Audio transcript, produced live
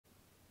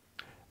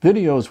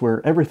Videos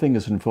where everything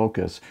is in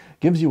focus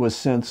gives you a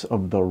sense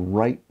of the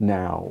right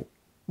now,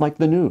 like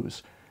the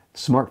news.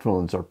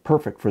 Smartphones are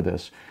perfect for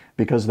this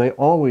because they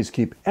always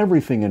keep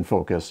everything in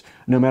focus,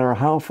 no matter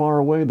how far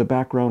away the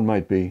background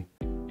might be,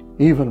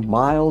 even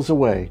miles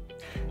away.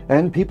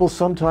 And people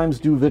sometimes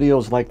do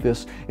videos like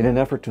this in an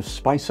effort to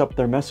spice up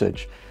their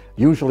message.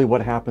 Usually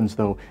what happens,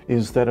 though,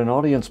 is that an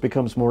audience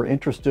becomes more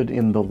interested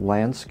in the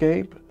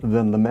landscape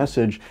than the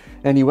message,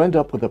 and you end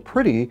up with a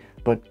pretty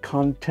but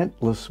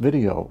contentless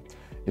video.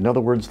 In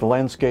other words, the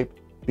landscape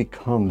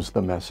becomes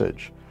the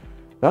message.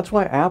 That's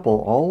why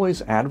Apple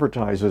always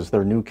advertises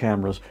their new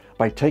cameras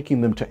by taking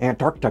them to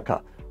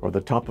Antarctica or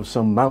the top of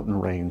some mountain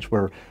range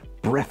where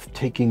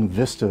breathtaking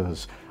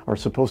vistas are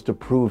supposed to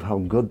prove how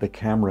good the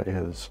camera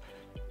is.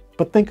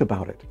 But think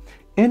about it.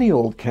 Any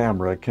old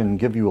camera can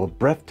give you a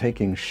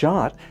breathtaking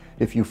shot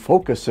if you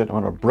focus it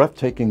on a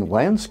breathtaking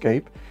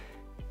landscape.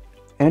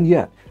 And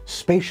yet,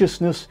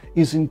 spaciousness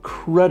is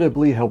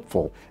incredibly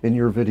helpful in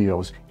your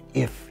videos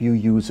if you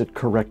use it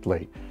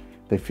correctly.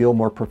 They feel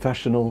more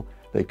professional,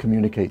 they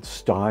communicate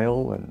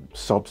style and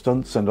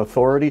substance and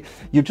authority.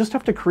 You just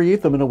have to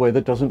create them in a way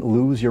that doesn't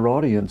lose your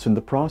audience in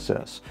the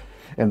process.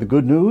 And the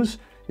good news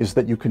is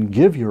that you can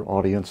give your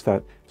audience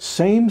that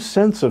same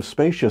sense of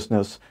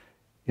spaciousness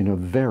in a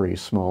very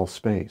small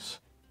space.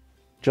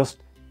 Just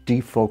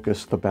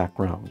defocus the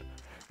background.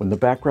 When the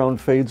background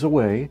fades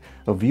away,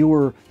 a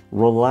viewer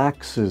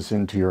relaxes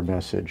into your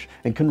message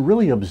and can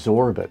really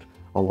absorb it,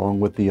 along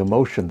with the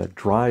emotion that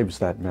drives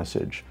that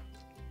message,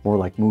 more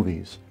like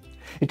movies.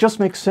 It just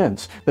makes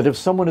sense that if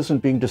someone isn't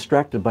being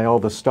distracted by all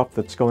the stuff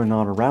that's going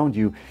on around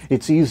you,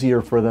 it's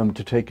easier for them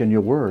to take in your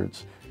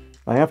words.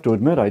 I have to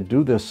admit, I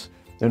do this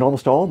in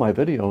almost all my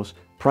videos,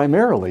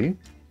 primarily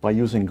by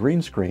using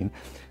green screen.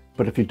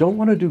 But if you don't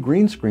want to do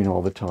green screen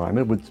all the time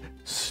and would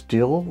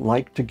still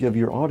like to give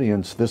your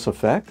audience this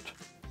effect,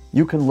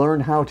 you can learn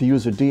how to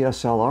use a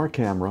DSLR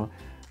camera,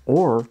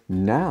 or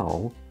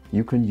now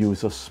you can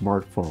use a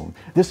smartphone.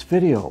 This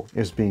video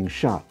is being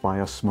shot by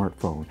a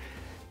smartphone,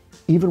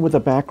 even with a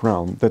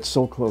background that's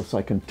so close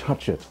I can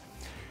touch it.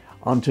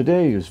 On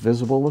today's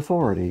Visible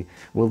Authority,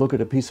 we'll look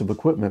at a piece of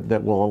equipment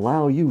that will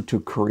allow you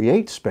to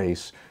create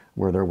space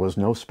where there was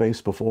no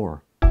space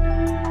before.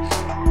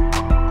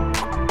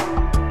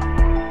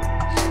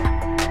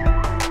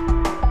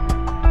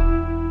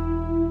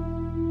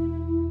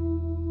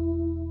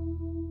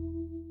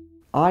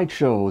 I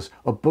chose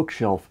a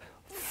bookshelf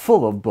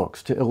full of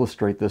books to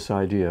illustrate this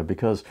idea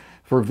because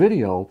for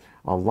video,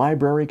 a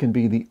library can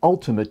be the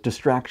ultimate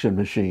distraction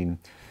machine.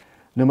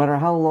 No matter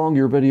how long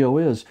your video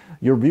is,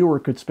 your viewer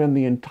could spend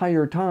the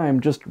entire time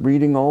just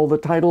reading all the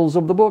titles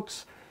of the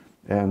books,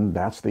 and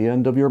that's the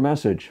end of your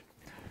message.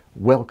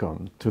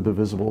 Welcome to the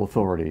Visible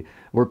Authority,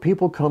 where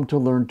people come to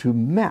learn to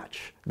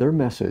match their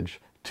message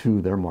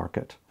to their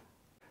market.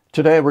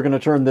 Today we're going to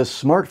turn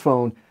this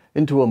smartphone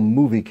into a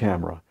movie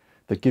camera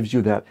that gives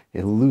you that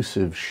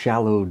elusive,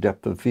 shallow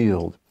depth of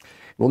field.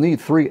 We'll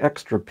need 3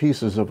 extra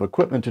pieces of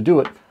equipment to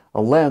do it: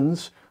 a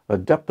lens, a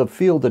depth of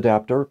field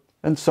adapter,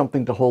 and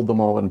something to hold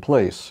them all in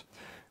place.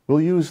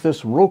 We'll use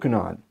this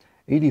Rokinon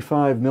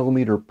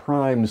 85mm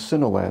prime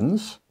cine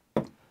lens,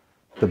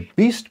 the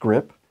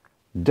BeastGrip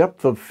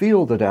depth of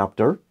field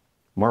adapter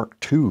Mark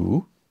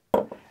II,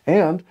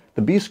 and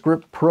the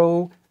BeastGrip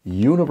Pro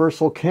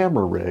universal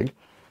camera rig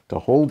to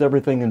hold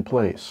everything in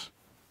place.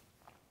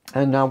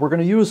 And now we're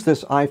going to use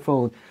this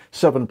iPhone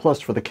 7 Plus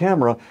for the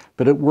camera,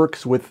 but it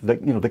works with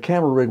the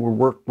camera rig will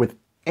work with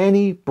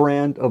any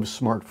brand of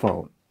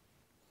smartphone.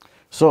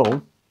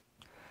 So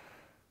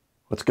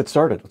let's get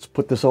started. Let's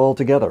put this all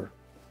together.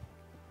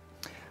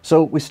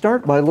 So we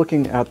start by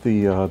looking at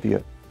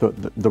the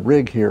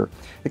rig here.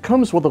 It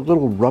comes with a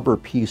little rubber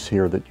piece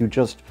here that you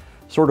just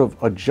sort of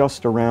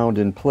adjust around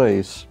in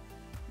place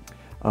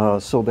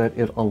so that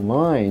it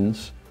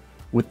aligns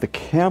with the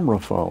camera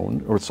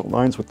phone, or it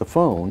aligns with the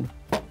phone.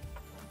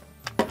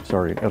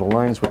 Sorry, it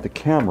aligns with the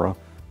camera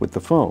with the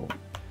phone.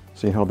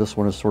 See how this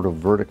one is sort of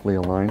vertically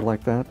aligned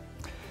like that?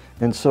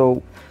 And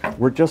so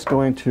we're just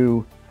going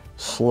to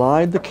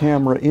slide the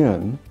camera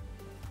in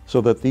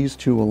so that these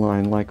two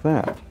align like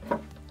that.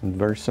 And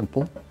very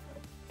simple.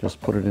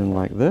 Just put it in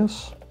like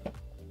this.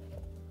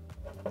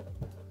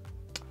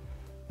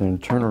 Then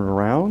turn it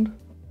around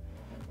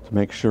to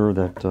make sure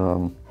that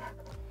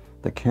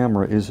the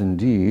camera is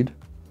indeed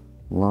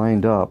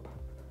lined up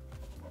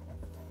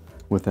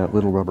with that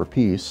little rubber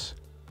piece.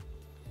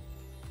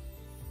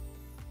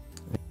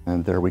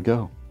 And there we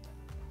go.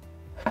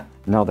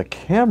 Now the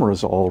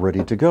camera's all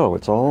ready to go.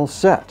 It's all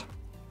set.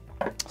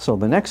 So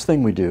the next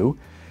thing we do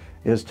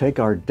is take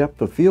our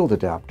depth of field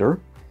adapter,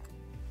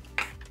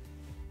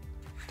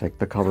 take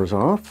the covers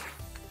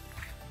off,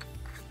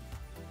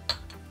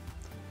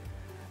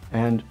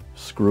 and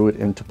screw it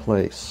into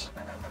place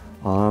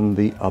on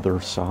the other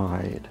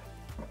side,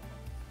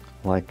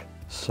 like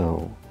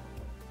so.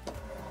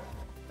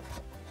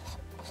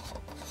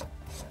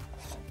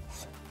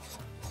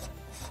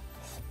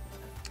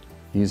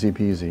 Easy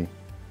peasy.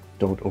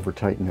 Don't over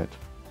tighten it.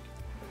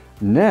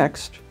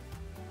 Next,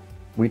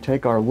 we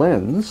take our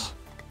lens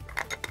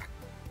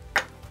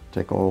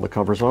Take all the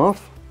covers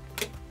off.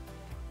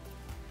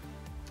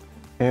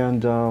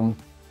 And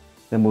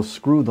then we'll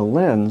screw the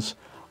lens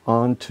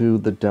onto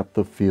the depth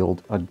of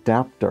field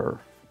adapter.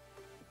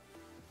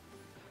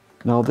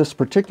 Now this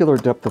particular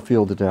depth of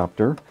field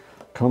adapter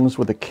comes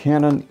with a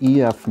Canon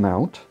EF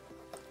mount,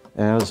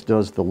 as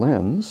does the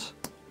lens,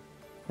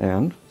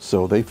 and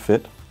so they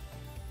fit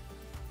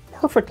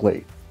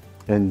perfectly.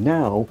 And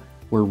now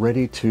we're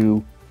ready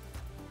to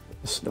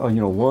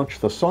launch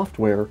the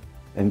software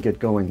and get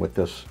going with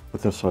this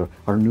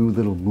our new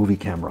little movie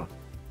camera.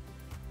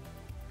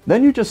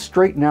 Then you just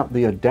straighten out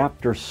the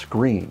adapter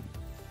screen.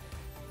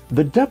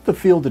 The depth of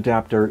field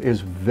adapter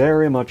is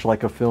very much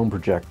like a film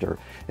projector.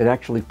 It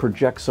actually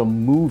projects a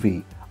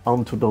movie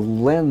onto the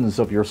lens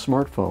of your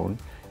smartphone,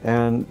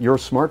 and your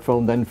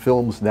smartphone then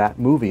films that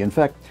movie. In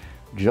fact,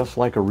 just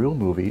like a real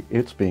movie,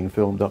 it's being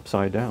filmed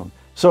upside down.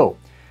 So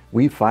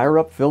we fire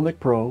up Filmic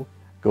Pro,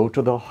 go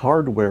to the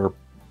hardware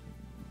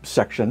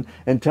section,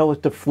 and tell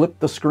it to flip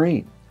the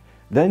screen.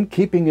 Then,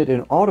 keeping it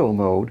in auto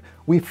mode,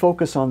 we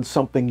focus on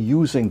something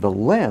using the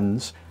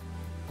lens.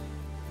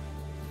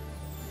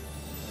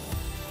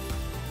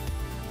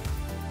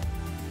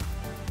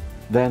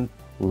 Then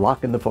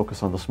lock in the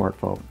focus on the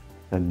smartphone.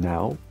 And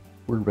now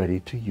we're ready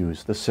to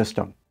use the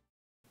system.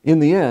 In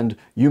the end,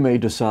 you may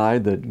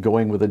decide that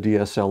going with a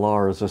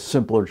DSLR is a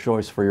simpler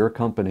choice for your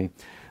company,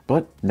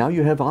 but now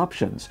you have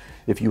options.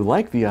 If you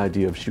like the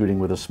idea of shooting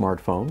with a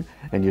smartphone,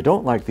 and you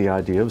don't like the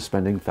idea of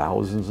spending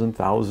thousands and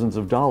thousands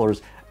of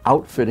dollars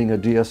outfitting a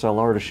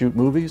DSLR to shoot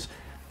movies,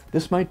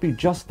 this might be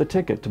just the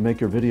ticket to make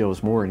your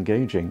videos more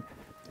engaging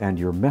and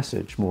your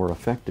message more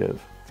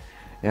effective.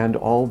 And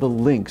all the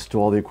links to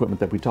all the equipment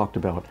that we talked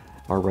about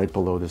are right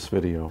below this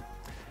video.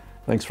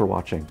 Thanks for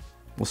watching.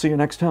 We'll see you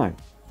next time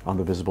on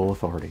The Visible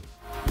Authority.